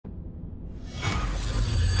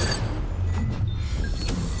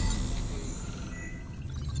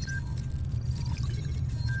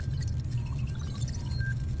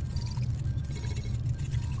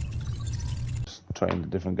trying a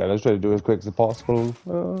different guy. Let's try to do it as quick as possible.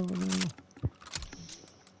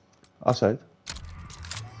 Outside.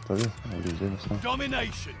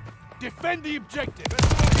 Domination. Defend the objective.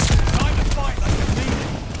 Time to fight like a leader.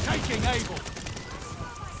 Taking Able.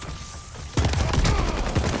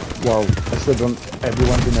 Wow, I still done.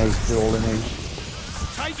 Everyone's in ace. They're all in ace.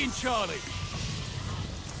 Taking Charlie.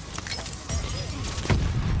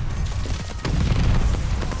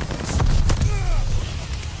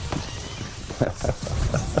 We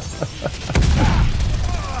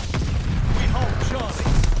hold Charlie.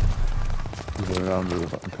 He's going around with a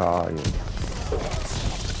fucking car. Yeah.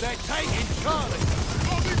 They're taking Charlie.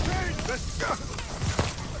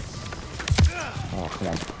 Oh, come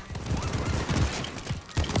on.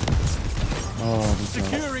 Oh,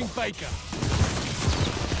 securing Baker.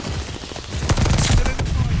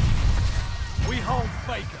 We hold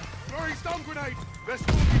Baker. Throwing stun grenade. Let's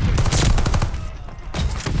go.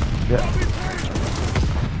 Yeah.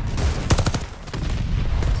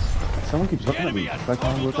 Someone keeps looking at me. I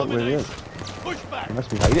can't work out where he is. Push back. He must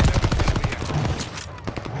be hiding.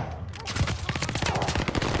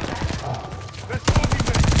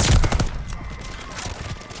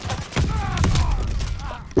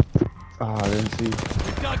 Ah, I didn't see.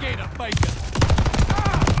 We dug in at Baker.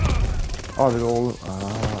 Oh, they're all.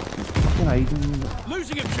 Fucking hiding.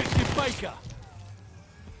 Losing objective Baker.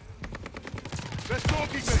 Let's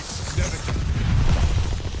talking me.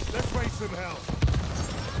 Let's raise some hell.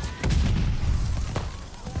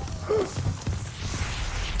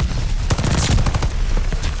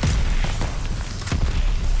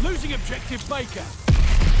 Losing objective Baker.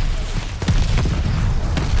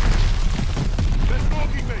 Let's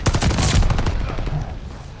talking me.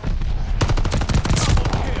 Double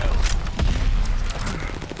kill.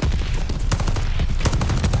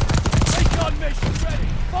 Take on mission ready.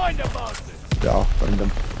 Find a bastard. Yeah, find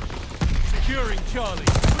them. Securing Charlie.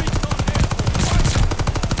 Recon airport.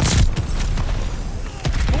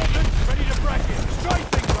 Portland ready to bracket.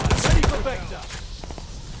 Strafing run. Ready for Vector.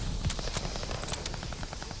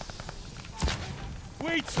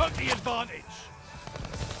 We took the advantage.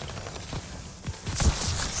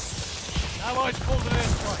 Allies called an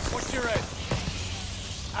airstrike. Watch your head.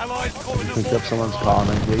 Allies calling a Picked up someone's car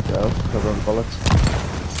and gate out, covering bullets.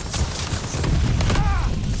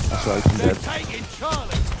 That's right, I'm They're dead. taking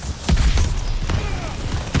Charlie.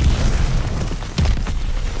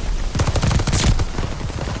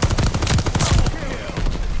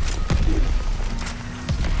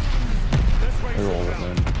 They're all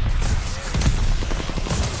in.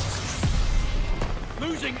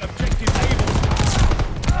 Losing objective Able.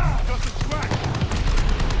 Got the crack.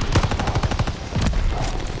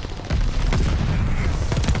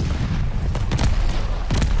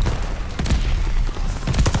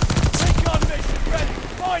 Recon mission ready.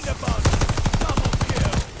 Find a bug. Double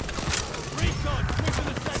kill. Recon quick to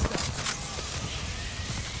the center.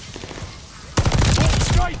 Full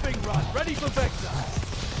strafing run. Ready for Vector.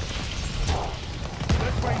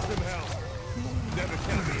 Let's raise some hell. Never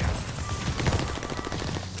count me out.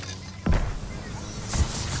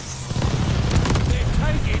 They're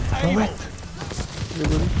taking Able.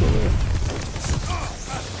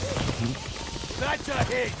 That's a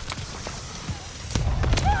hit.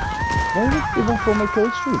 Why did they even for my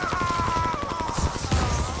kill streak?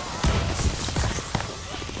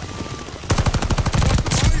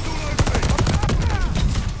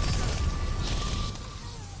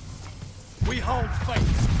 We hold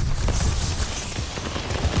face.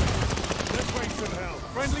 Let's raise some hell.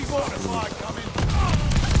 Friendly water fire coming.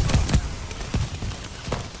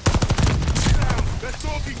 Down. They're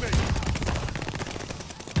stalking me.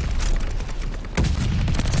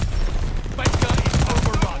 Baker is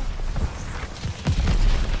overrun.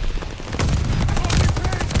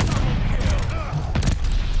 Double kill.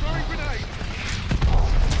 Throwing grenade.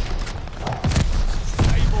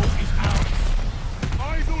 Able is out.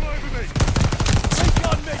 Eyes all over me.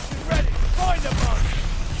 Recon mission ready. Find a bug.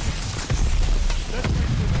 Let's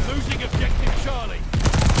raise some hell. Losing objective Charlie.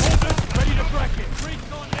 Orders ready to bracket.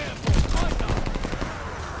 Recon airport. Find up.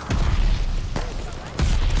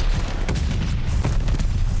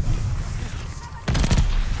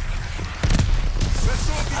 Let's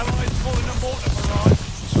talking. Allies calling a mortar barrage.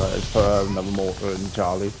 So it's for another mortar and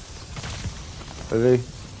Charlie. Really?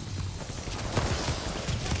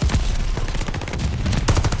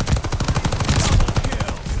 Double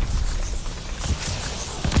kill.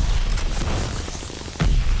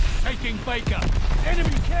 Taking Baker.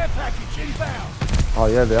 Enemy care package inbound. Oh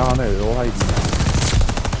yeah, they are now. They're all hiding now.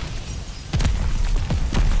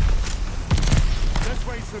 Let's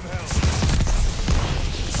raise some hell.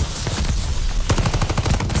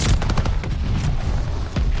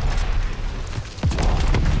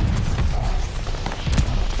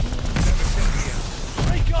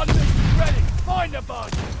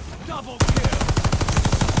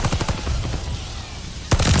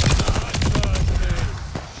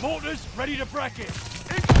 to bracket.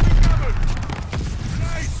 Incoming covered!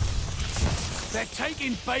 Nice! They're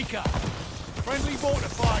taking Baker. Friendly mortar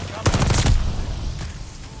fire coming.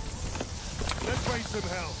 Let's raise some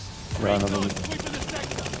hell. Yeah, another Recon one. sweeping the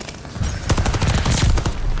sector.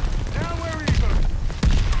 Now we're even!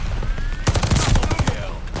 Double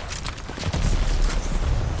kill.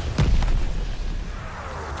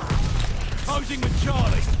 Posing with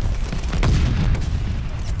Charlie.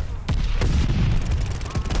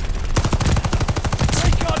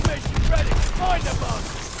 Recon mission ready. Find the bug.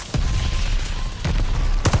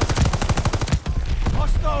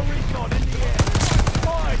 Hostile recon in the air.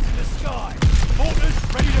 Spies in the sky. Mortars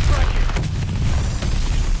ready to break it.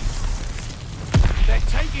 They're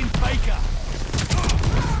taking Baker.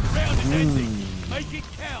 Round is ending. Make it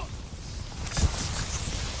count.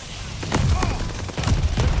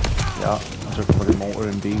 Ja, jag försöker få det mortar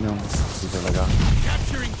in B nu. Så jag lägger.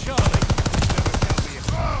 Capturing Charlie.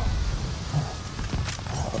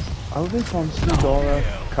 Are they constantly gonna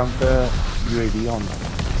counter UAV on them?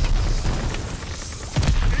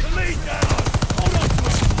 The lead down. Hold on to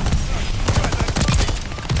it.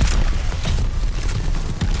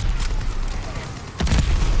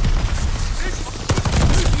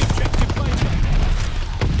 Losing objective Baker.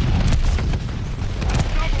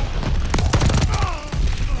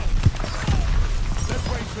 Let's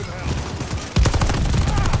raise some hell.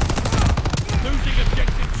 Losing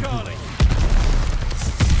objective Charlie.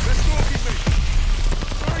 Let's talking me.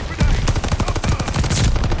 Sorry for that.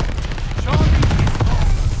 Charlie is off.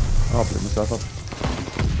 Ja, blir myself up.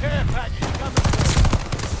 Care package coming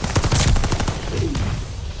through.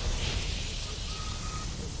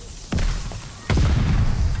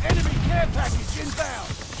 Enemy care package inbound.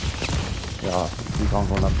 Ja, vi kan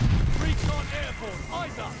gå upp. Recon airborne.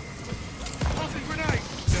 Eyes up. Tossing grenade.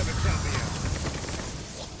 Never count me out.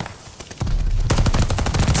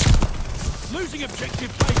 Losing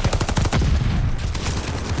objective Baker.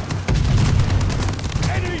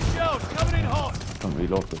 Enemy shells coming in hot. Don't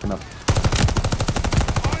reload quick enough.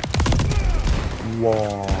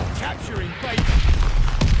 Wow. Capturing Baker.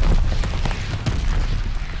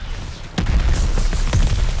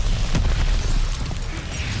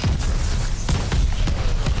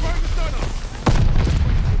 Throw the stun up.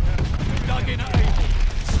 Dug in at Able.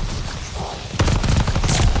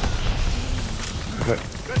 Okay.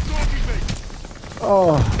 Let's talking me.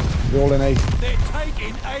 Oh, they're all in A. They're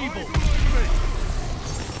taking Able. All over me.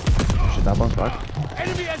 Shit, that one's back.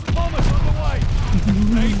 Enemy has bombers on the way.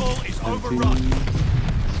 Able is overrun.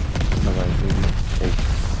 No way, baby. Hey.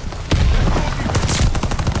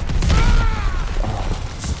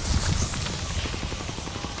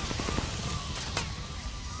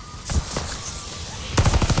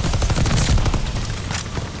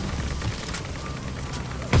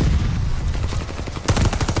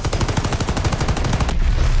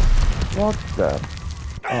 What the?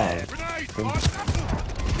 Oh, Grenade. Good. On.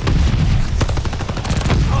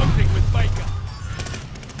 Posing with Baker.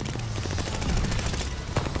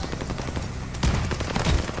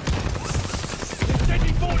 They're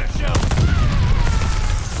sending mortar shells.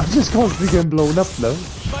 I'm just constantly getting blown up now.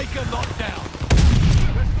 Baker locked down.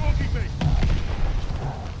 Let's talking me.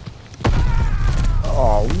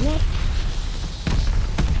 Oh, what?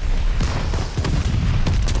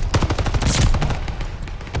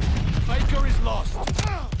 Baker is lost.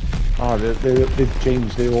 Oh, they've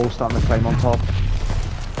changed. They're all starting to climb on top.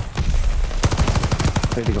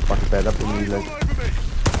 I think they got fucking bed up in Eyes me, all like. over me.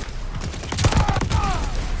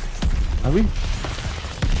 Are we?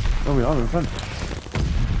 No, we are in front.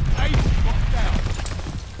 Able locked down.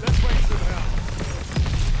 Let's raise some hell.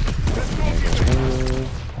 Let's talking me.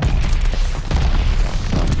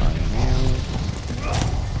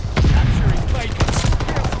 Capturing Baker.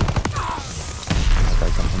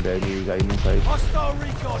 Something there, he's aiming inside. Hostile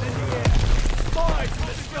recon in the air. Spies in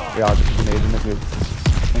the sky. Yeah, I'll just grenade him if you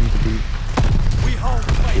thing to do. We hold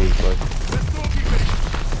Yeah, Baker. he's right. Let's talking me.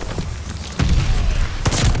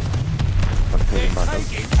 Gotta pull They're him back up.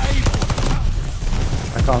 taking Able.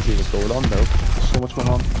 I can't see what's going on though. There's so much going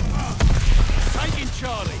on. Taking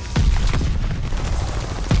Charlie.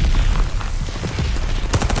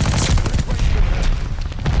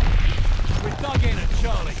 We're dug in at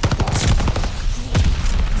Charlie.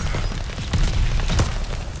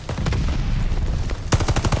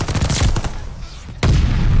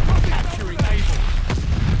 Capturing Able.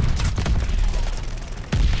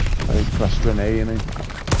 I pressed Renee in it.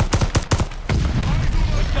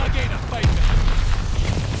 We're dug in at Baker.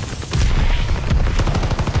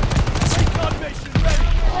 Recon mission ready.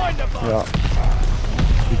 Find the bug. Yeah.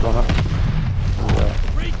 Keep on up. Yeah.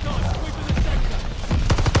 Recon sweeping the sector.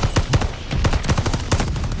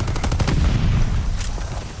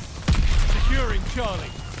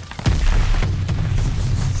 Charlie.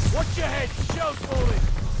 Watch your head, shells falling.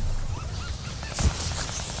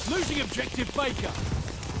 Losing objective Baker.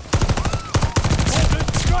 Orders,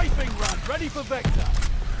 strafing run, ready for Vector.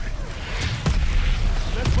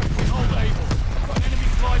 Let's wait for hold Able. Got an enemy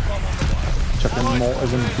glide bomb on the way. Chucking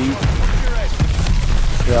mortars and deep. Watch your head.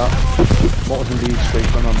 Yeah. Mortars and deep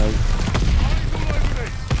straight on out.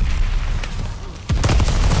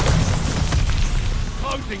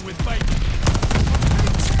 Closing with Baker.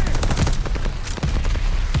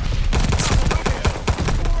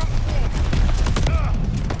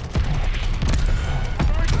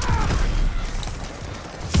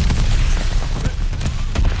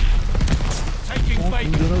 Taking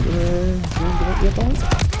Baker. Get out there. Get out there, boys.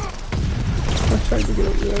 I'm trying to get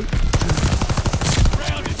out there.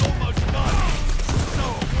 Round is almost done. So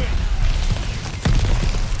a win.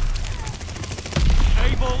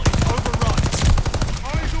 Able is overrun.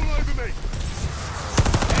 Eyes all over me.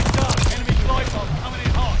 Heads up, enemy glide bomb coming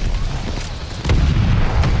in hot.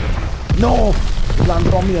 No! It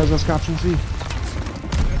landed on me as I was catching sea.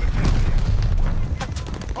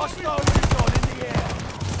 Hostile recon in the air.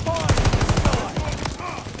 Fire in the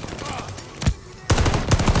sky.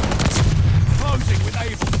 Closing with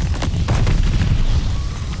Able.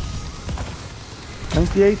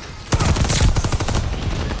 98.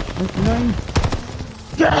 99.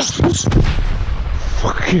 Yes!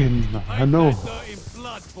 Fucking, I know. Take that in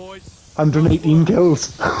blood, boys. 118 kills.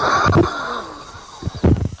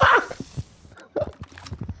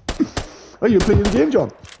 Oh, you're playing the game, John?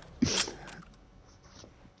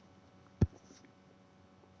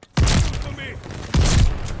 For me.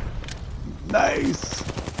 Nice!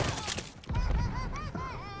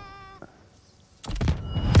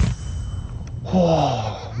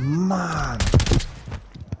 Oh, man!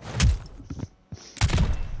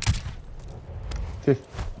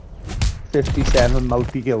 57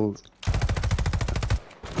 multi-kills.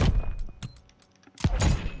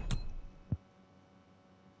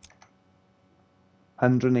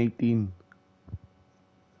 118.